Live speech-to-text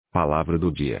Palavra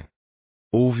do dia.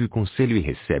 Ouve o conselho e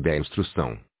recebe a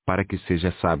instrução, para que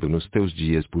seja sábio nos teus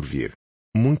dias por vir.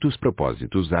 Muitos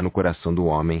propósitos há no coração do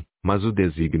homem, mas o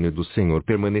desígnio do Senhor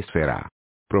permanecerá.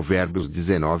 Provérbios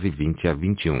 19, 20 a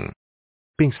 21.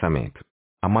 Pensamento.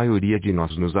 A maioria de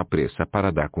nós nos apressa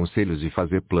para dar conselhos e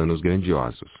fazer planos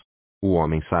grandiosos. O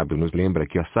homem sábio nos lembra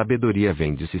que a sabedoria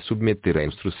vem de se submeter à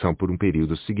instrução por um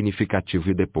período significativo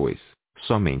e depois,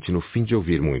 somente no fim de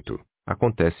ouvir muito,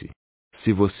 acontece.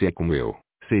 Se você é como eu,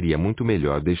 seria muito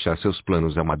melhor deixar seus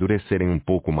planos amadurecerem um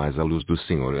pouco mais à luz do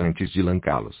Senhor antes de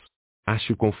lancá-los.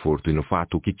 Ache conforto no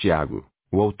fato que Tiago,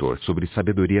 o autor sobre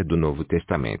sabedoria do Novo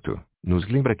Testamento, nos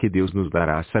lembra que Deus nos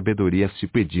dará a sabedoria se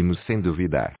pedimos sem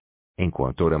duvidar.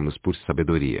 Enquanto oramos por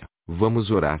sabedoria,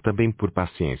 vamos orar também por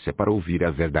paciência para ouvir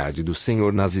a verdade do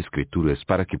Senhor nas Escrituras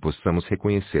para que possamos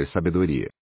reconhecer sabedoria.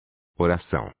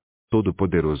 Oração.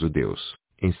 Todo-Poderoso Deus,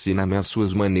 ensina-me as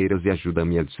suas maneiras e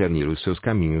ajuda-me a discernir os seus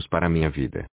caminhos para a minha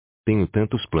vida. Tenho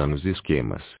tantos planos e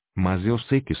esquemas, mas eu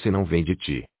sei que se não vem de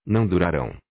ti, não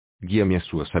durarão. Guia-me a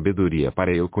sua sabedoria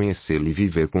para eu conhecê-lo e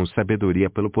viver com sabedoria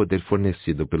pelo poder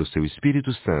fornecido pelo seu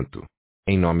Espírito Santo.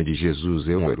 Em nome de Jesus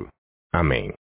eu oro. Amém.